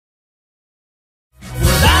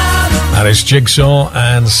That is Jigsaw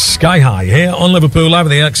and Sky High here on Liverpool Live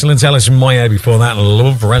with the excellent Alison Moyer. Before that,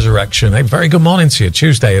 Love Resurrection. A very good morning to you.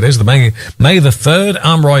 Tuesday it is, the May the 3rd.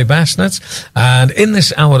 I'm Roy Basnett. And in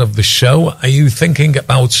this hour of the show, are you thinking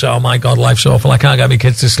about, oh my God, life's awful, I can't get my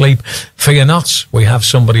kids to sleep? Fear not. We have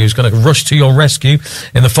somebody who's going to rush to your rescue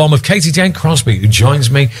in the form of Katie Jane Crosby, who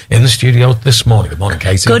joins me in the studio this morning. Good morning,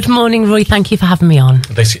 Katie. Good morning, Roy. Thank you for having me on.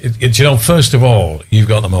 You know, first of all, you've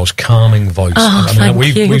got the most calming voice. Oh,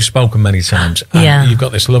 thank you. We've spoken many times. And you've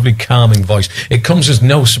got this lovely calming voice. It comes as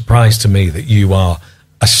no surprise to me that you are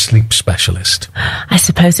a sleep specialist. I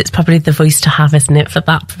suppose it's probably the voice to have, isn't it, for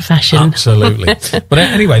that profession? Absolutely. But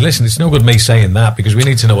anyway, listen, it's no good me saying that because we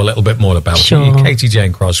need to know a little bit more about you. Katie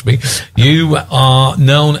Jane Crosby. You are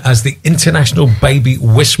known as the International Baby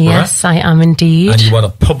Whisperer. Yes, I am indeed. And you are a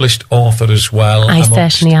published author as well. I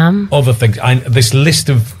certainly am. Other things. This list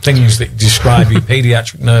of things that describe you,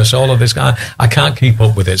 paediatric nurse, all of this, I can't keep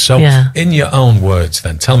up with it. So in your own words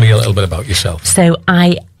then, tell me a little bit about yourself. So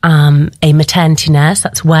I am a maternity nurse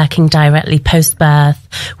that's working directly post-birth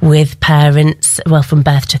with parents, well, from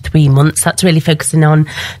birth to 3 months. That's really focusing on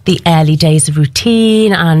the early days of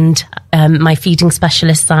routine, and my feeding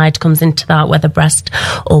specialist side comes into that, whether breast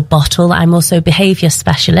or bottle. I'm also a behaviour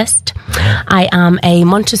specialist. I am a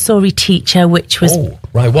Montessori teacher, which was... Oh,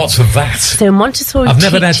 right, what's that? So Montessori I've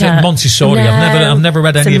never read Montessori. No, I've never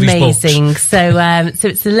read any of his books. It's amazing. So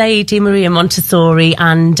it's the lady Maria Montessori,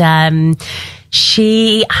 and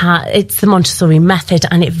it's the Montessori method,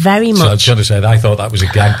 and it very much... So I was going to say, I thought that was a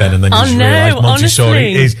gag then, and then you just realised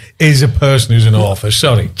Montessori is a person who's an author.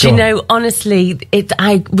 Sorry. Do you know, honestly,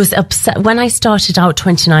 I was upset when I started out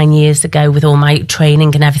 29 years ago with all my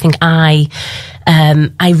training and everything. I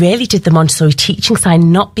really did the Montessori teaching side,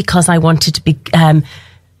 not because I wanted to be...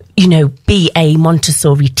 be a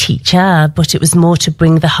Montessori teacher, but it was more to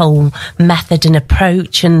bring the whole method and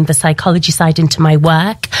approach and the psychology side into my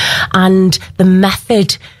work. And the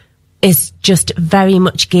method is just very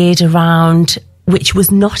much geared around, which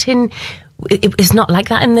was not it was not like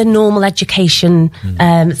that in the normal education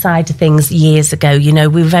side of things years ago. You know,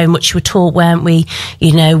 we very much were taught, weren't we?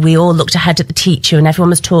 You know, we all looked ahead at the teacher and everyone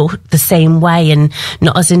was taught the same way and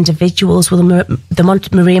not as individuals. Well, the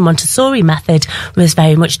Maria Montessori method was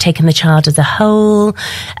very much taking the child as a whole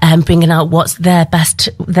and bringing out what's their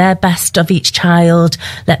best of each child,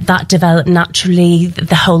 let that develop naturally.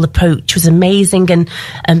 The whole approach was amazing, and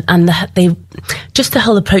the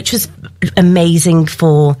whole approach was amazing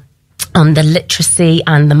for the literacy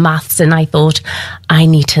and the maths, and I thought I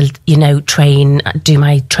need to, do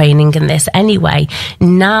my training in this anyway.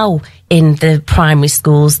 Now in the primary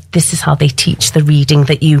schools, this is how they teach the reading,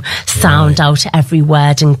 that you sound out every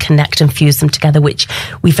word and connect and fuse them together, which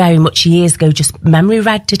we very much years ago just memory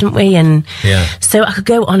read, didn't we? And so I could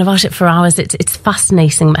go on about it for hours. It's a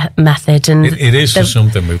fascinating method. And it is for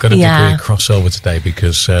something. We've got to do a crossover today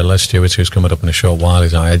because Les Stewart, who's coming up in a short while,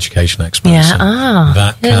 is our education expert.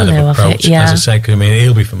 That kind of approach, as I say, I mean,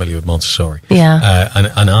 he'll be familiar with Montessori.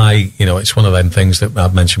 And I, it's one of them things that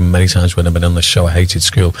I've mentioned many times when I've been on this show. I hated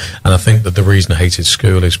school, and I think that the reason I hated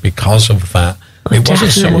school is because of that. It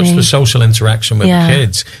wasn't so much the social interaction with the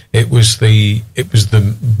kids; it was the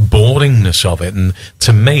boringness of it. And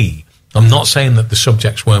to me, I'm not saying that the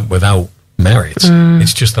subjects weren't without merit.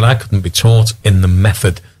 It's just that I couldn't be taught in the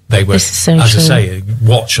method they were, so as true. I say,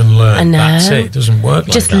 watch and learn. That's it. It doesn't work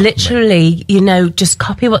like just that. Just literally, just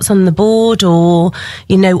copy what's on the board, or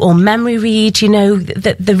or memory read,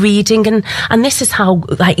 the reading, and this is how,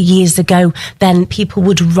 like, years ago, then people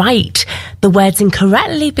would write the words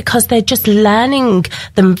incorrectly because they're just learning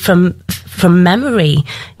them from memory.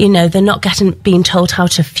 They're not being told how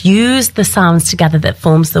to fuse the sounds together that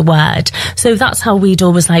forms the word. So that's how we'd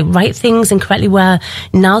always write things incorrectly, where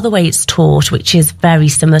now the way it's taught, which is very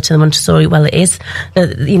similar to the Montessori, well, it is,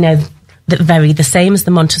 the same as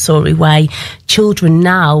the Montessori way. Children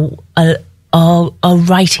now are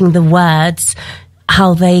writing the words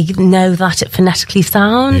how they know that it phonetically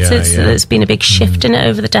sounds. There's been a big shift in it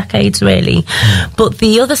over the decades, really. But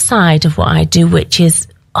the other side of what I do, which is,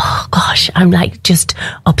 oh gosh, I'm just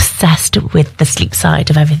obsessed with the sleep side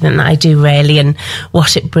of everything that I do, really. And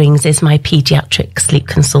what it brings is my paediatric sleep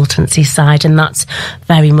consultancy side, and that's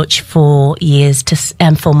very much 4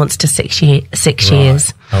 months to 6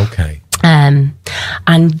 years. Okay. And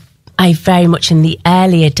I very much, in the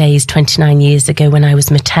earlier days, 29 years ago, when I was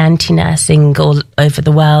maternity nursing all over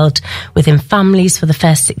the world within families for the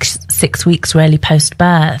first six weeks really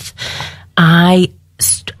post-birth, I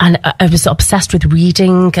I was obsessed with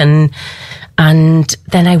reading, and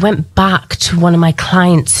then I went back to one of my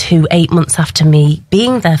clients who 8 months after me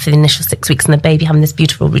being there for the initial 6 weeks and the baby having this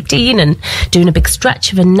beautiful routine and doing a big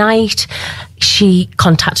stretch of a night, she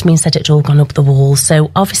contacted me and said it had all gone up the wall.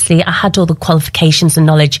 So obviously I had all the qualifications and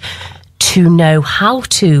knowledge to know how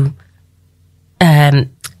to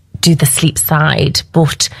do the sleep side,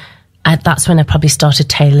 but that's when I probably started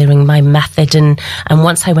tailoring my method. And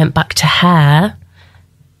once I went back to her,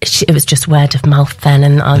 it was just word of mouth then,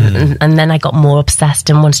 and then I got more obsessed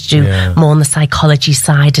and wanted to do more on the psychology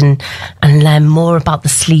side and learn more about the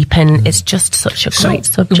sleep, and it's just such a great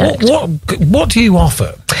subject. What do you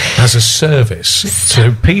offer as a service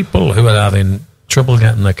to people who are having trouble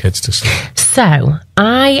getting their kids to sleep? So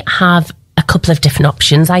I have a couple of different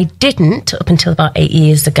options. I didn't up until about 8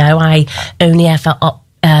 years ago. I only ever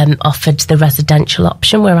offered the residential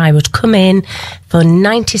option, where I would come in for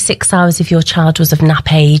 96 hours if your child was of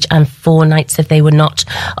nap age and 4 nights if they were not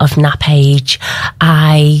of nap age.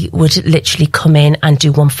 I would literally come in and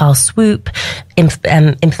do one foul swoop,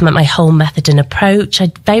 implement my whole method and approach.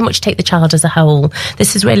 I very much take the child as a whole.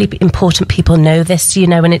 This is really important. People know this,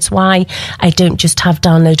 and it's why I don't just have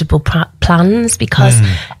downloadable plans, because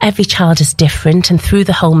every child is different, and through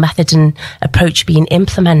the whole method and approach being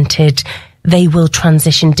implemented, they will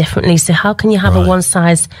transition differently. So how can you have a one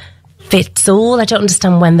size fits all? I don't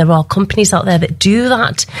understand when there are companies out there that do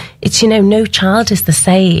that. It's, no child is the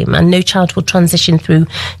same, and no child will transition through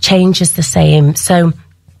changes the same. So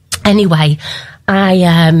anyway,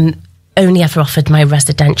 I only ever offered my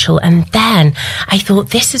residential, and then I thought,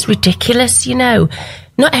 this is ridiculous. Not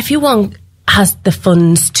everyone has the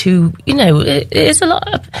funds to, it is a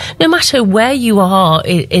lot of, no matter where you are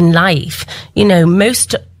in life,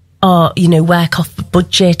 most are, work off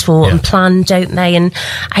budget or plan, don't they? And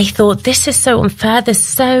I thought, this is so unfair. There's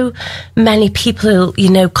so many people,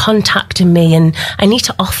 contacting me, and I need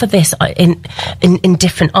to offer this in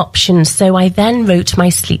different options. So I then wrote my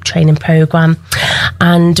sleep training program,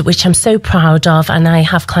 and which I'm so proud of. And I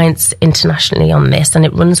have clients internationally on this, and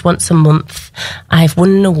it runs once a month. I've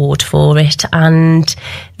won an award for it, and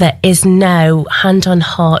there is no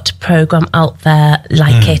hand-on-heart program out there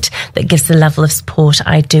like it that gives the level of support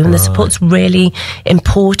I do. And the support's really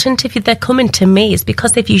important. If they're coming to me, it's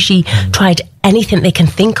because they've usually tried anything they can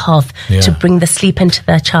think of to bring the sleep into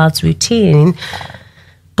their child's routine.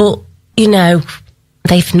 But,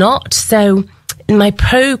 they've not. So my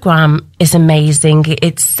program is amazing.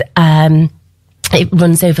 It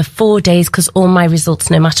runs over 4 days, because all my results,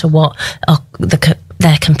 no matter what,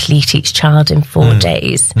 they're complete, each child in 4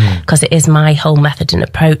 days, because it is my whole method and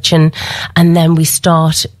approach. And then we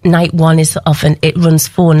start, night one is it runs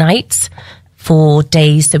 4 nights, 4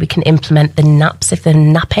 days, so we can implement the naps if they're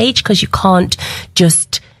nap age, because you can't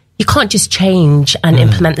just change and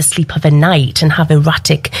implement the sleep of a night and have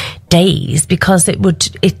erratic days, because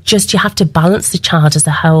you have to balance the child as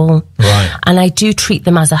a whole. Right. And I do treat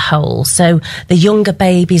them as a whole. So the younger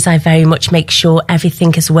babies, I very much make sure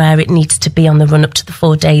everything is where it needs to be on the run up to the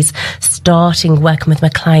 4 days, starting working with my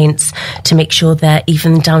clients to make sure they're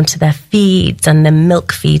even down to their feeds, and their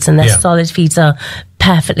milk feeds and their solid feeds are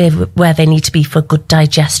perfectly where they need to be for good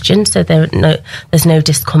digestion, so there's no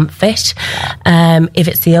discomfort. If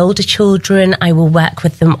it's the older children, I will work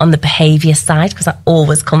with them on the behaviour side, because that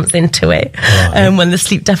always comes into it when there's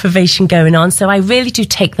sleep deprivation going on. So I really do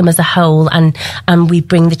take them as a whole, and we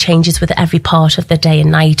bring the changes with every part of the day and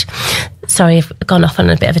night. Sorry, I've gone off on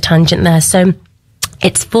a bit of a tangent there. So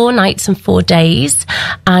it's 4 nights and 4 days,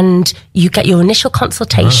 and you get your initial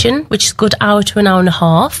consultation, which is a good hour to an hour and a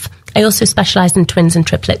half. I also specialise in twins and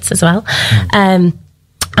triplets as well. And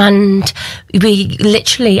I'm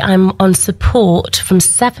on support from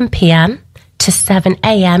 7 p.m. to 7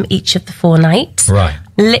 a.m. each of the 4 nights. Right.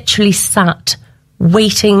 Literally sat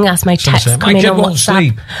waiting as my texts come in on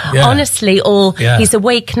WhatsApp. Honestly, or he's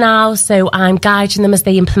awake now, so I'm guiding them as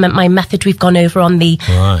they implement my method we've gone over on the,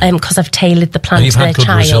 because I've tailored the plan to their child. And you've had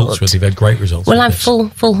good results with it, you've had great results. Well, I'm full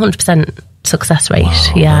 100% success rate.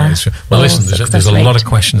 Well, listen, there's a lot of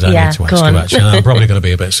questions I need to ask you, actually, and I'm probably going to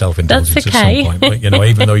be a bit self-indulgent at some point, but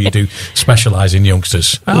even though you do specialise in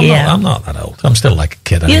youngsters, I'm not that old. I'm still like a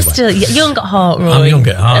kid anyway. You're still young at heart, Roy. I'm young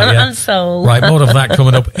at heart, and soul. Right, more of that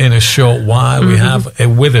coming up in a short while. We have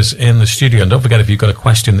with us in the studio, and don't forget, if you've got a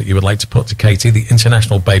question that you would like to put to Katie, the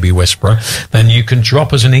International Baby Whisperer, then you can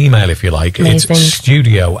drop us an email if you like. Amazing. It's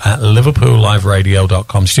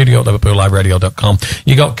studio@liverpoolliveradio.com, studio@liverpoolliveradio.com.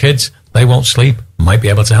 You got kids, they won't sleep, might be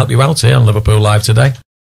able to help you out here on Liverpool Live today.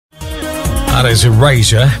 That is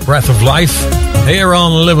Erasure, Breath of Life, here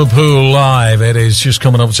on Liverpool Live. It is just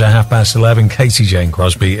coming up to 11:30. Katie Jane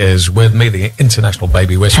Crosby is with me, the International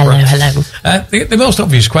Baby Whisperer. Hello. The most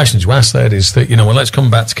obvious question to ask there is that, well, let's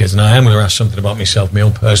come back to kids. And I am going to ask something about myself, my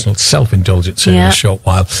own personal self-indulgence in a short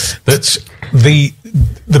while. That's the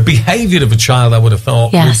behaviour of a child, I would have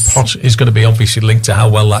thought, is going to be obviously linked to how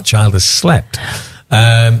well that child has slept.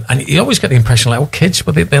 And you always get the impression like, kids,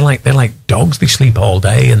 but they're like dogs. They sleep all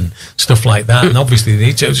day and stuff like that. And obviously, they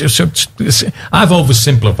need to. I've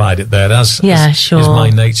oversimplified it there. As is my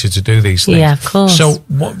nature to do these things. Yeah, of course. So,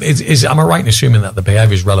 what am I right in assuming that the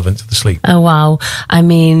behaviour is relevant to the sleep? Oh wow! I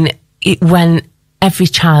mean, when every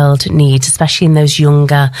child needs, especially in those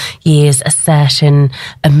younger years, a certain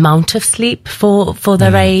amount of sleep for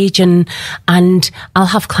their age. And I'll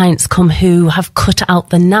have clients come who have cut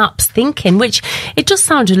out the naps, thinking, which it does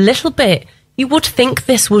sound a little bit, you would think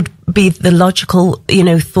this would be the logical,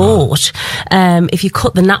 thought. If you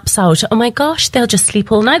cut the naps out, oh my gosh, they'll just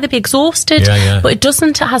sleep all night. They'll be exhausted. But it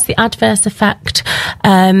doesn't. It has the adverse effect.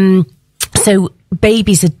 So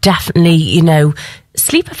babies are definitely,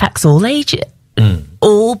 sleep affects all ages.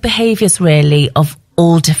 All behaviours really of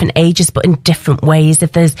all different ages, but in different ways.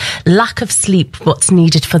 If there's lack of sleep, what's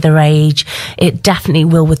needed for their age, it definitely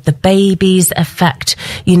will with the babies affect,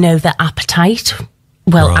 their appetite.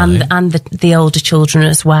 Well, and the older children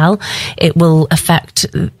as well. It will affect,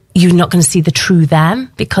 you're not going to see the true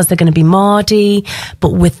them because they're going to be mardy.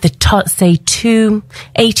 But with the, say,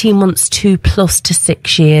 18 months, 2+ to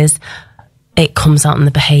 6 years, it comes out in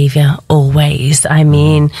the behaviour always. I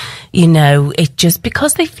mean, it just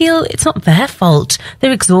because they feel it's not their fault.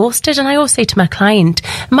 They're exhausted. And I always say to my client,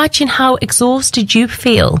 imagine how exhausted you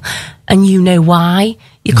feel and you know why.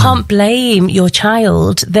 You can't blame your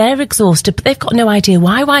child. They're exhausted, but they've got no idea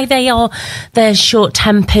why they're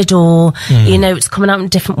short-tempered or, it's coming out in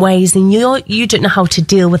different ways and you don't know how to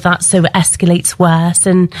deal with that. So it escalates worse.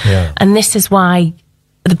 And this is why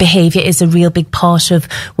the behaviour is a real big part of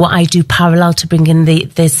what I do, parallel to bringing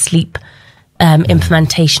the sleep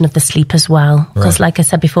implementation of the sleep as well. Because like I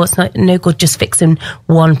said before, it's no good just fixing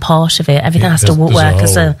one part of it. Everything has to work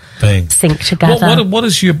as a sync together. What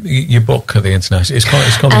is your book at the International?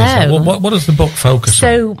 It's called what does the book focus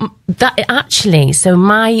on? So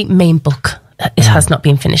my main book, it has not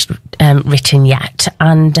been finished written yet,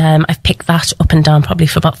 and I've picked that up and down probably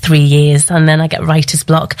for about 3 years, and then I get writer's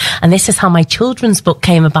block. And this is how my children's book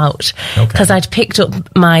came about, because I'd picked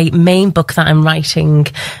up my main book that I'm writing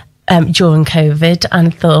during COVID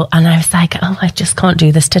and I was like, I just can't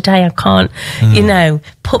do this today. I can't,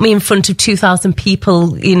 put me in front of 2,000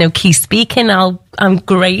 people, key speaking. I'm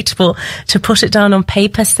great, but to put it down on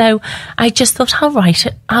paper. So I just thought I'll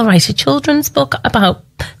write a children's book about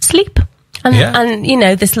sleep. And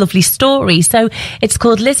this lovely story. So it's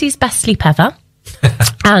called Lizzie's Best Sleep Ever.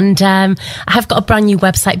 And I have got a brand new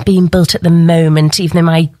website being built at the moment, even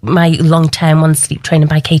though my long-term one's Sleep Training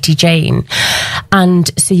by Katie Jane. And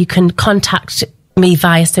so you can contact me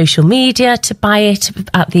via social media to buy it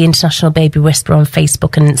at the International Baby Whisperer on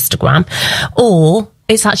Facebook and Instagram, or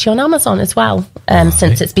it's actually on Amazon as well,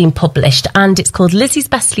 since it's been published. And it's called Lizzie's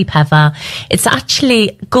Best Sleep Ever. It's actually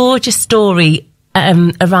a gorgeous story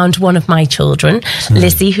around one of my children,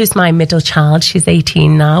 Lizzie, who's my middle child. She's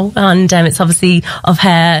 18 now, and it's obviously of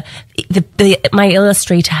her. My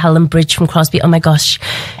illustrator Helen Bridge from Crosby. Oh my gosh,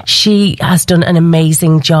 she has done an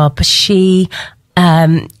amazing job. She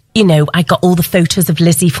I got all the photos of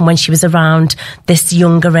Lizzie from when she was around this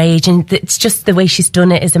younger age, and it's just the way she's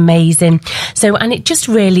done it is amazing. So, and it just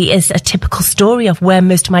really is a typical story of where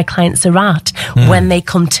most of my clients are at when they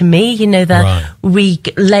come to me. They're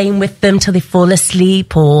laying with them till they fall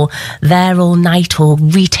asleep, or there all night, or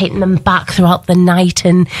retaking them back throughout the night.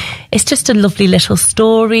 And it's just a lovely little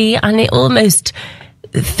story, and it almost,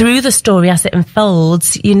 through the story as it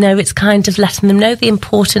unfolds, it's kind of letting them know the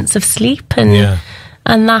importance of sleep and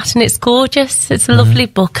it's gorgeous. It's a lovely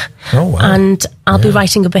book. Oh, wow. And I'll be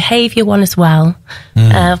writing a behaviour one as well.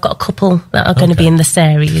 I've got a couple that are going to be in the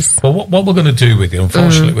series. Well, what we're going to do with you,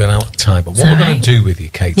 unfortunately we're out of time, but what we're going to do with you,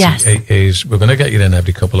 Katie, is we're going to get you in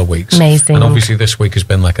every couple of weeks. Amazing. And obviously this week has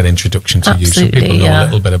been like an introduction to you, so people know a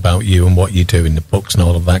little bit about you and what you do in the books and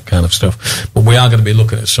all of that kind of stuff. But we are going to be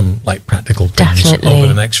looking at some practical things over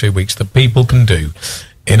the next few weeks that people can do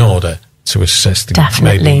in order to assist and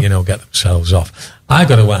maybe, get themselves off. I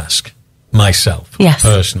got to ask myself,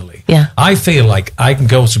 personally. I feel like I can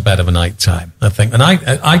go to bed of a night time, I think, and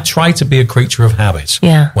I try to be a creature of habit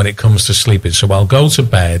when it comes to sleeping. So I'll go to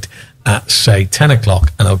bed at, say, 10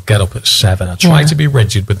 o'clock and I'll get up at 7. I try to be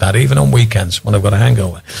rigid with that, even on weekends when I've got a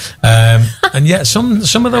hangover. And yet some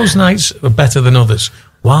of those nights are better than others.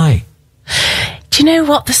 Why? Do you know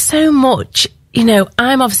what? There's so much. You know,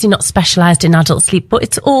 I'm obviously not specialised in adult sleep, but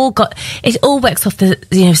it all works off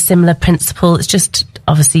the, similar principle. It's just,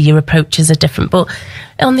 obviously, your approaches are different. But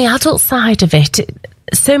on the adult side of it,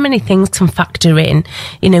 so many things can factor in.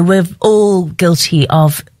 You know, we're all guilty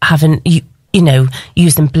of having,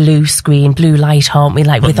 using blue light, aren't we?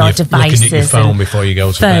 Like with our devices. Looking at your phone before you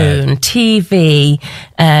go to bed. Phone, TV,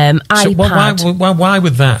 iPad. So why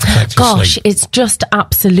would that affect your sleep? It's just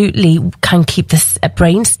absolutely can keep the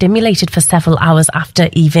brain stimulated for several hours after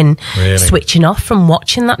even switching off from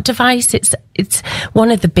watching that device. It's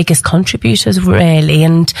one of the biggest contributors, really.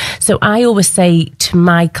 And so I always say to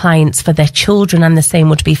my clients, for their children, and the same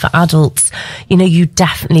would be for adults, you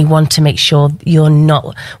definitely want to make sure you're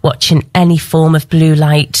not watching any form of blue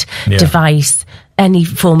light device, any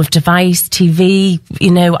form of device, TV,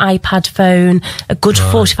 iPad, phone, a good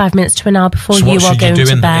 45 minutes to an hour before you are going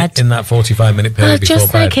to bed. In that 45-minute period before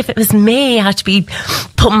just bed? Like if it was me, I'd be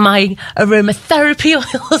putting my aromatherapy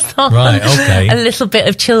oils on. Right, okay. A little bit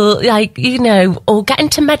of chill, or get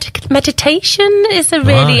into meditation is a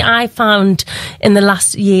really, I found in the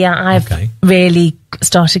last year, I've really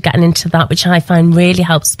started getting into that, which I find really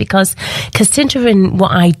helps because considering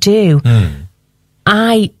what I do,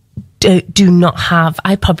 I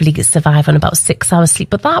probably survive on about 6 hours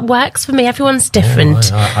sleep, but that works for me. Everyone's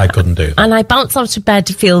different. I couldn't do that. And I bounce out of bed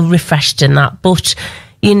to feel refreshed in that, but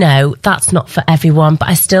that's not for everyone. But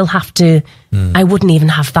I still have to, I wouldn't even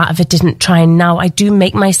have that if I didn't try. And now I do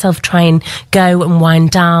make myself try and go and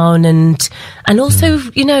wind down and also,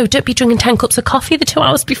 don't be drinking 10 cups of coffee the 2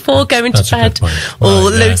 hours before going to bed,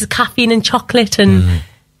 or loads of caffeine and chocolate and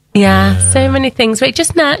so many things. Right,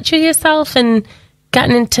 just nurture yourself and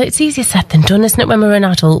getting into, it's easier said than done, isn't it, when we're an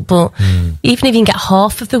adult? But even if you can get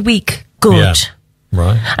half of the week, good. Yeah.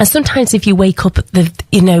 Right. And sometimes if you wake up at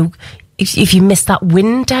if you miss that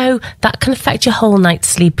window, that can affect your whole night's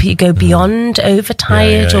sleep. You go beyond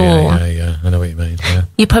overtired Yeah, I know what you mean. Yeah.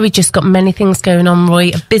 You probably just got many things going on, Roy.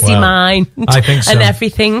 A busy mind. I think so. And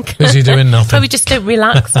everything. Busy doing nothing. Probably just don't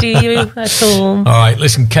relax, do you, at all? All right,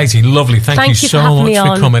 listen, Katie, lovely. Thank you so much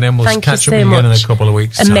for coming in. We'll catch up again in a couple of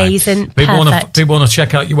weeks' time. Amazing. People want to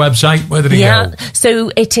check out your website. Where did he go?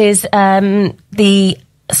 So it is the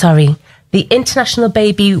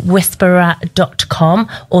internationalbabywhisperer.com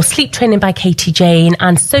or Sleep Training by Katie Jane,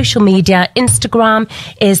 and social media, Instagram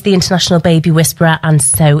is the International Baby Whisperer, and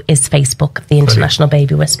so is Facebook, the International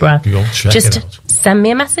Baby Whisperer. Just send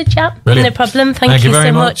me a message, Brilliant. No problem. Thank you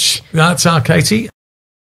very so much. That's our Katie.